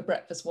I had for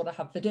breakfast, what I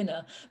had for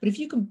dinner. But if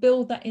you can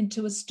build that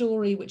into a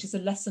story, which is a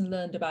lesson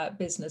learned about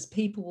business,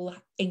 people will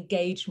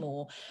engage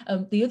more.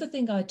 The other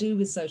thing I do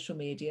with social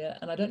media,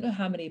 and I don't know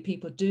how many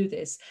people do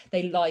this,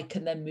 they like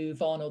and then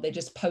move on, or they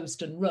just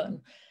post and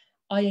run.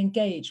 I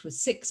engage with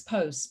 6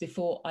 posts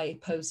before I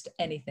post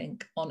anything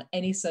on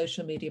any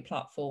social media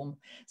platform.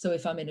 So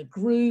if I'm in a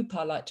group,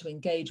 I like to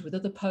engage with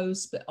other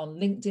posts, but on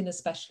LinkedIn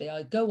especially,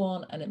 I go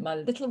on, and my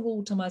little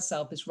rule to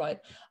myself is, right,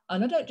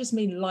 and I don't just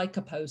mean like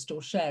a post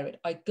or share it,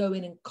 I go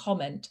in and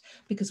comment,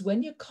 because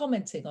when you're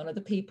commenting on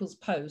other people's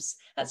posts,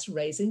 that's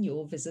raising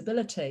your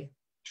visibility.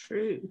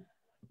 True.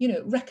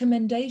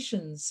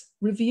 Recommendations,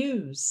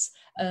 reviews,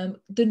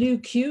 the new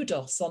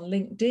kudos on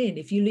LinkedIn.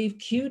 If you leave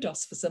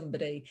kudos for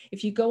somebody,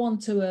 if you go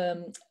onto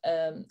a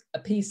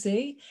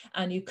PC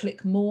and you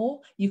click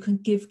more, you can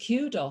give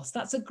kudos.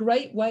 That's a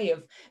great way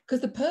of,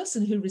 because the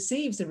person who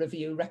receives a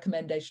review,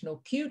 recommendation,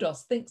 or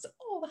kudos thinks,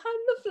 oh,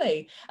 how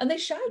lovely. And they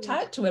shout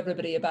out to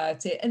everybody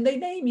about it, and they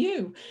name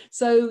you.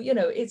 So,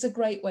 it's a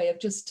great way of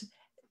just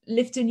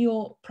lifting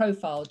your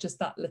profile just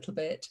that little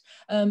bit.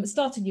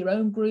 Starting your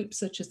own group,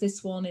 such as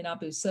this one in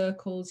ABOO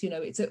Circles,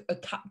 it's a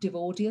captive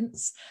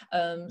audience.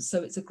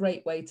 So it's a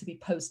great way to be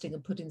posting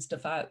and putting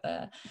stuff out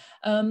there.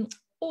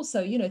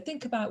 Also,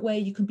 think about where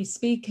you can be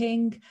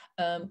speaking.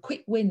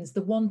 Quick wins,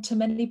 the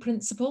one-to-many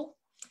principle.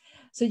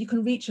 So you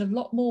can reach a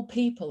lot more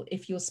people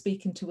if you're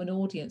speaking to an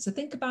audience. So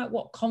think about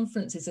what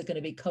conferences are going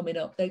to be coming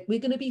up. We're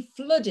going to be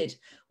flooded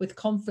with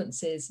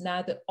conferences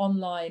now that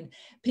online,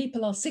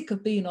 people are sick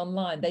of being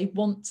online. They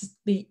want to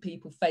meet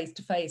people face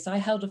to face. I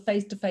held a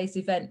face-to-face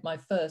event, my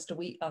first, a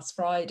week last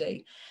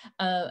Friday,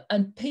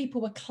 and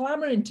people were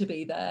clamoring to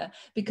be there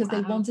because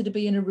they wanted to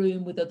be in a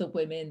room with other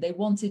women. They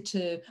wanted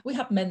to, we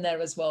had men there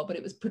as well, but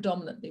it was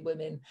predominantly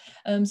women.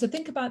 So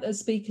think about those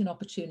speaking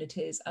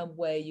opportunities and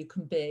where you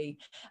can be.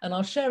 And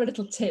I'll share a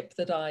little tip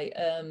that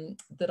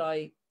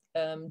I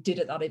did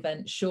at that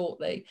event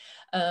shortly.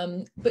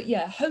 But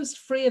yeah, host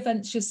free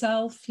events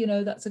yourself. You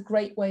know, that's a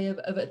great way of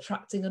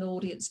attracting an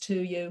audience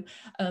to you.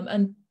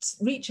 And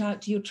reach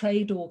out to your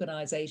trade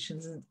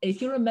organisations. And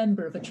if you're a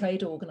member of a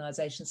trade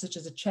organisation, such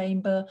as a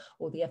chamber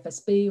or the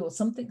FSB or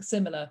something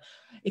similar,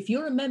 if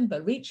you're a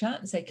member, reach out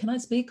and say, can I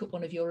speak at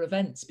one of your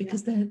events?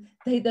 Because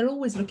they're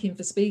always looking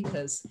for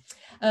speakers.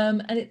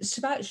 And it's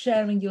about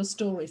sharing your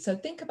story. So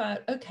think about,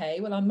 okay,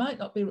 well, I might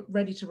not be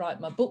ready to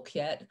write my book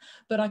yet,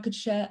 but I could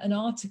share an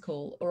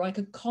article, or I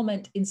could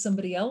comment in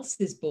somebody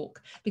else's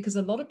book, because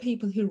a lot of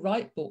people who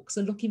write books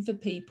are looking for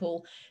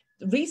people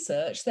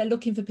research, they're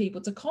looking for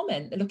people to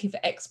comment, they're looking for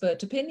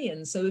expert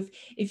opinions. So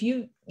if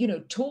you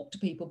talk to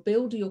people,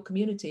 build your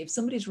community. If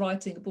somebody's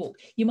writing a book,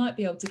 you might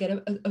be able to get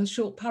a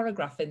short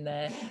paragraph in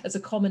there as a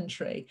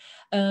commentary.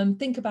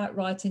 Think about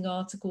writing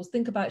articles,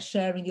 think about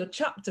sharing your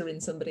chapter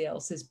in somebody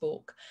else's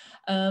book.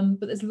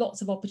 But there's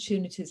lots of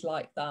opportunities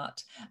like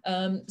that.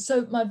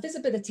 So my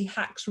visibility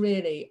hacks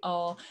really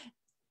are: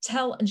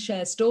 tell and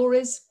share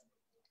stories.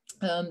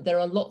 There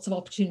are lots of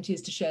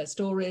opportunities to share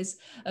stories,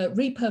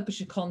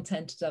 repurpose your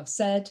content, as I've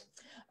said.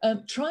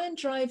 Try and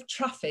drive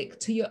traffic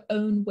to your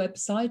own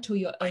website or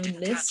your own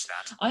list.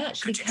 I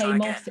actually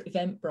came off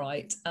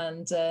Eventbrite,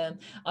 and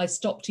I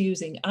stopped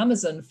using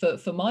Amazon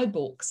for my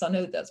books. I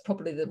know that's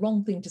probably the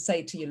wrong thing to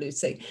say to you,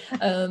 Lucy.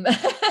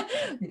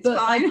 But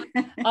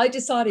I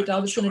decided I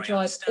was going to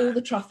drive all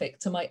the traffic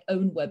to my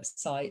own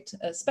website,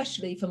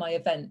 especially for my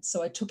events.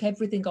 So I took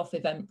everything off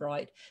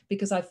Eventbrite,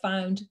 because I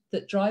found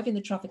that driving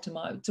the traffic to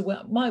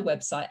my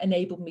website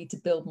enabled me to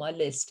build my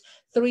list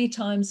 3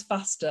 times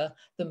faster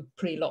than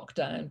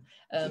pre-lockdown.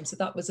 So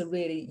that was a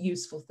really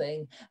useful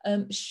thing.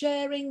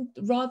 Sharing,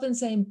 rather than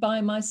saying buy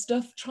my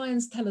stuff, try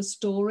and tell a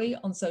story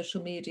on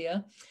social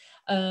media.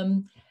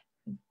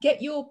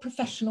 Get your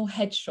professional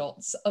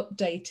headshots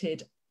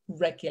updated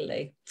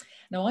regularly.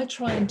 Now, I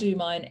try and do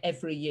mine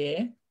every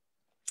year.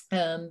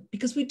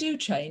 Because we do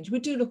change, we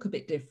do look a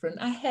bit different.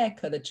 Our hair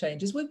colour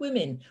changes. We're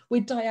women, we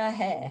dye our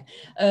hair.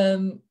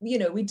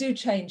 We do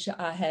change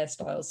our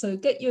hairstyles. So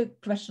get your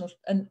professional,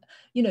 and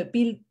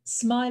be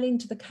smiling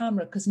to the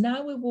camera, because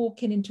now we're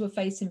walking into a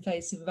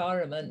face-to-face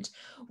environment.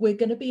 We're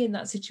going to be in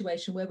that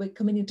situation where we're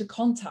coming into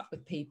contact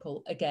with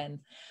people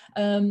again.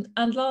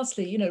 And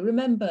lastly,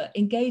 remember,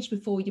 engage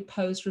before you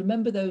post.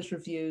 Remember those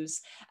reviews,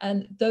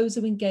 and those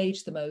who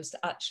engage the most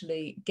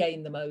actually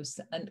gain the most.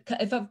 And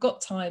if I've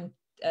got time,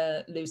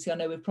 Lucy, I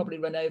know we've probably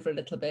run over a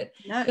little bit.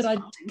 No,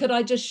 could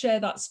I just share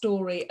that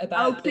story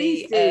about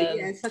please do.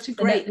 Yeah, such a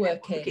great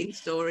networking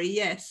story.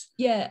 Yes.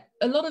 Yeah,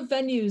 a lot of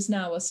venues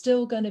now are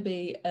still going to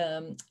be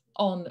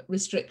on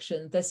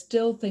restriction. They're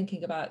still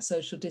thinking about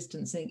social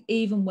distancing,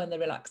 even when the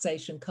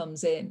relaxation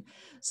comes in.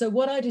 So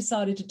what I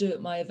decided to do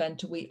at my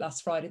event a week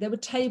last Friday, there were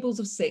tables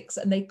of 6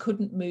 and they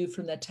couldn't move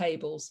from their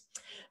tables.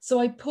 So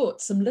I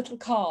put some little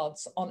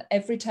cards on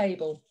every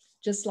table,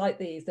 just like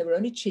these. They were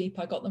only cheap.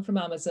 I got them from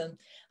Amazon,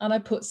 and I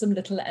put some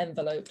little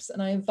envelopes,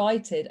 and I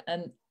invited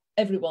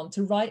everyone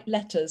to write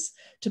letters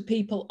to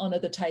people on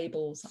other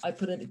tables. I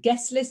put a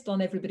guest list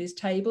on everybody's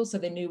table so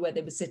they knew where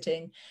they were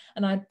sitting.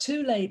 And I had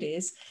 2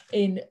 ladies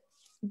in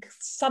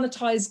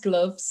sanitized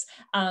gloves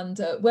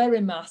and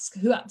wearing masks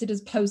who acted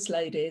as post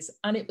ladies,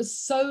 and it was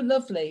so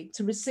lovely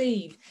to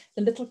receive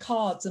the little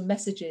cards and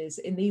messages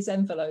in these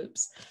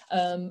envelopes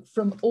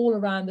from all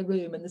around the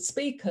room. And the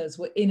speakers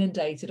were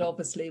inundated,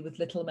 obviously, with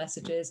little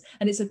messages,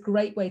 and it's a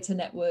great way to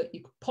network.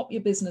 You could pop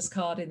your business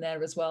card in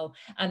there as well,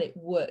 and it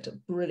worked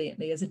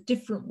brilliantly as a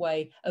different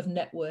way of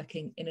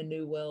networking in a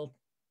new world.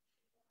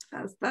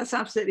 That's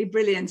absolutely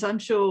brilliant. I'm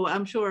sure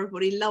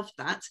everybody loved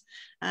that.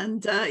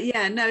 And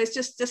it's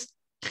just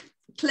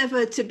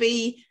clever to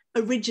be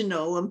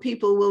original, and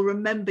people will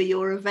remember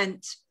your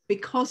event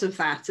because of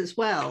that as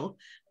well,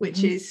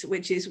 which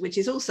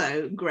is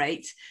also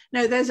great.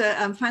 No, there's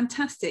a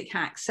fantastic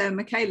hack. So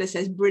Michaela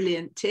says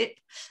brilliant tip,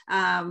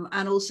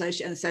 and also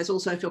she says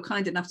also, if you're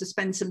kind enough to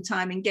spend some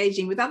time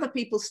engaging with other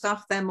people's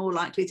stuff, they're more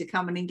likely to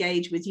come and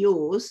engage with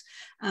yours.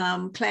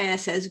 Claire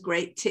says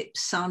great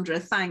tips, Sandra,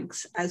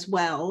 thanks as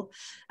well.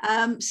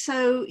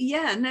 So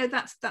yeah, no,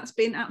 that's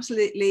been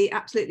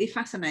absolutely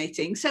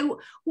fascinating.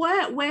 So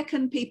where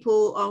can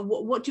people,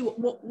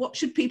 what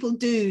should people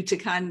do to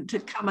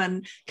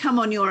come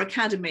on your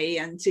academy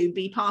and to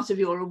be part of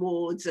your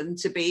awards, and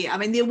to be, I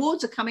mean, the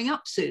awards are coming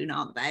up soon,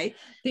 aren't they?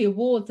 The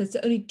awards, there's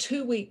only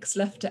 2 weeks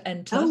left to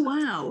enter. Oh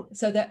wow.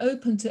 So they're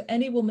open to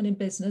any woman in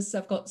business.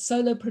 I've got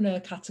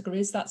solopreneur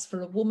categories, that's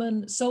for a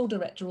woman, sole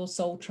director or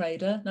sole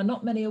trader. Now,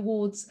 not many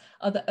awards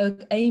are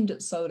aimed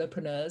at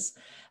solopreneurs.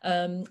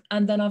 And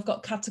then I've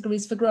got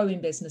categories for growing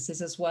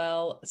businesses as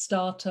well,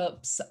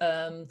 startups,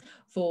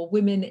 for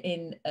women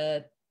in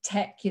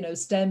tech,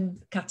 STEM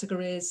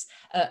categories,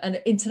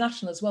 and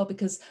international as well,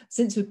 because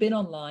since we've been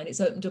online,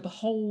 it's opened up a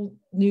whole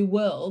new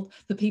world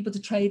for people to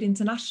trade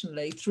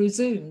internationally through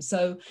Zoom.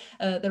 So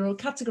there are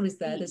categories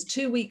there. There's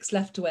 2 weeks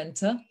left to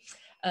enter.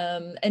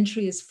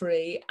 Entry is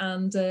free,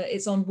 and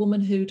it's on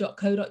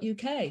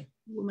womanwho.co.uk.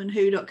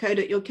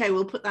 womanwho.co.uk.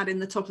 We'll put that in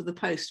the top of the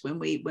post when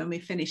we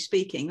finish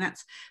speaking.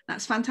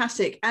 That's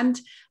fantastic. And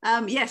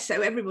yes,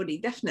 so everybody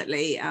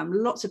definitely,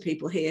 lots of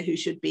people here who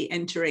should be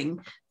entering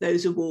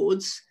those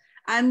awards.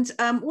 And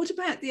what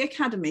about the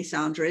Academy,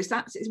 Sandra?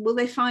 Will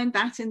they find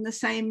that in the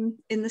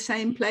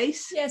same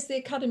place? Yes, the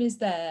Academy is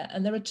there,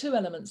 and there are two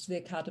elements to the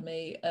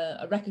Academy.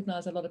 I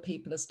recognise a lot of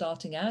people are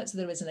starting out, so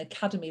there is an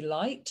Academy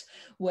Lite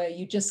where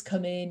you just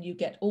come in, you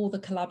get all the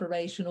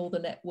collaboration, all the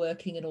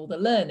networking, and all the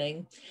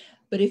learning.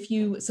 But if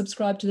you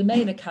subscribe to the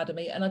main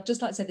Academy, and I'd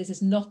just like to say this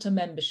is not a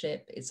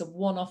membership, it's a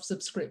one-off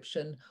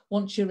subscription.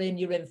 Once you're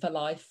in for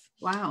life.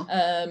 Wow.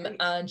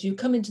 And you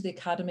come into the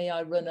Academy.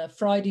 I run a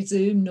Friday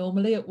Zoom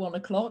normally at 1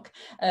 o'clock.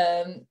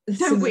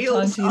 We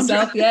all, time to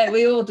yourself. Yeah,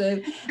 we all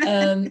do.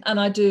 And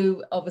I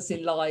do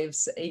obviously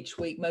lives each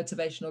week,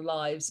 motivational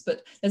lives,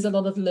 but there's a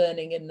lot of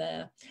learning in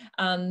there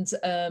and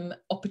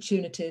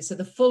opportunities. So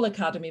the full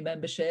Academy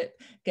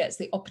membership gets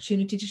the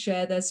opportunity to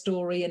share their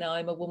story in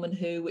I'm a Woman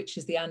Who, which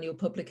is the annual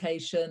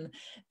publication.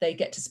 They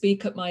get to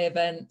speak at my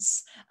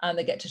events and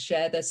they get to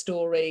share their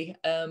story,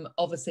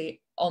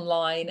 obviously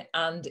online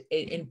and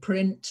in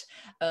print.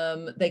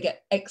 They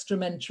get extra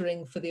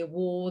mentoring for the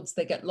awards.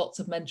 They get lots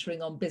of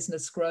mentoring on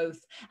business growth,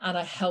 and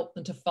I help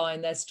them to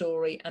find their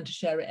story and to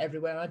share it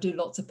everywhere. I do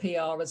lots of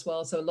PR as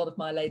well. So a lot of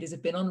my ladies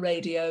have been on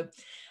radio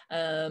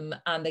and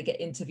they get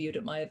interviewed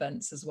at my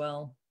events as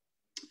well.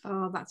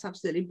 Oh, that's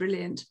absolutely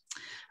brilliant.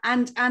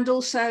 And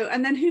also,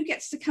 and then who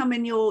gets to come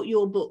in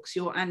your books,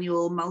 your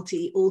annual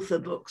multi-author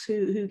books?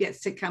 Who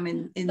gets to come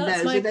in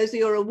those? Are those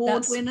your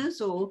award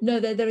winners or? No,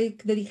 they're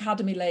the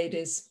Academy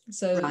ladies.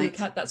 So right.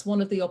 That's one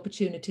of the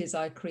opportunities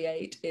I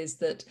create, is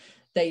that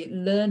they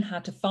learn how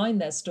to find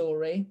their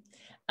story,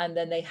 and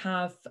then they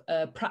have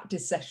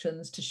practice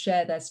sessions to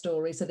share their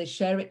story. So they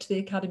share it to the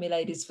Academy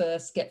ladies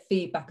first, get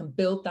feedback and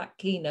build that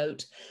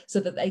keynote so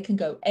that they can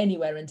go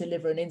anywhere and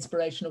deliver an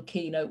inspirational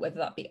keynote, whether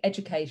that be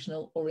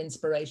educational or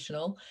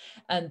inspirational.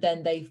 And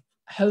then they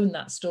hone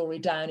that story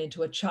down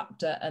into a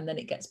chapter, and then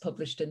it gets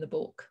published in the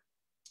book.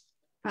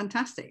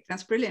 Fantastic.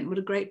 That's brilliant. What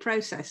a great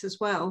process as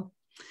well.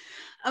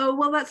 Oh,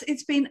 well,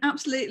 it's been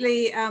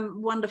absolutely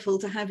wonderful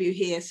to have you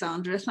here,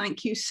 Sandra.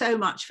 Thank you so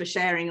much for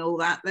sharing all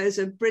that. Those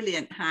are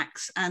brilliant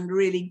hacks and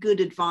really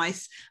good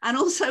advice, and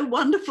also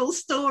wonderful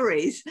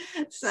stories.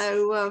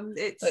 So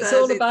it's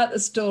all about the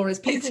stories.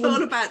 It's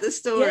all about the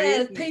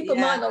stories. Yeah, people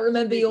might not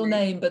remember your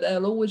name, but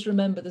they'll always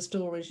remember the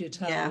stories you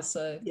tell. Yeah.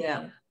 So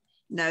yeah.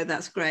 No,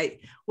 that's great.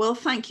 Well,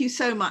 thank you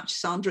so much,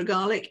 Sandra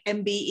Garlick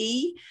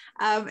MBE.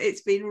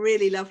 It's been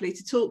really lovely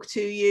to talk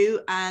to you,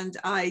 and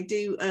I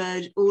do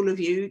urge all of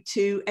you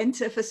to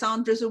enter for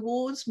Sandra's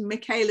awards.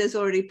 Michaela's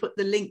already put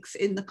the links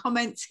in the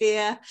comments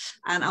here,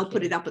 and I'll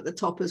put it up at the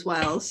top as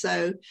well.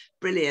 So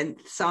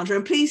brilliant, Sandra.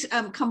 And please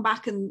come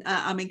back and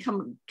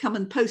come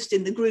and post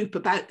in the group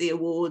about the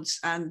awards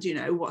and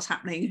what's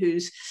happening,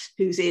 who's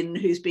in,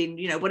 who's been,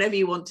 whatever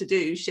you want to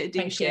do,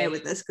 share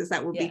with us, because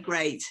that would be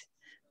great.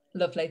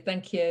 Lovely,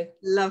 thank you.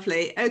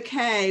 Lovely.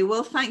 Okay,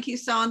 well, thank you,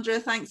 Sandra.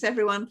 Thanks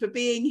everyone for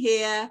being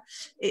here.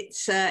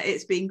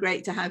 It's been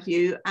great to have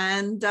you,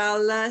 and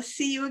I'll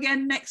see you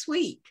again next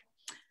week.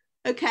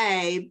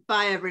 Okay,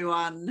 bye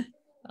everyone.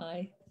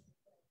 Bye.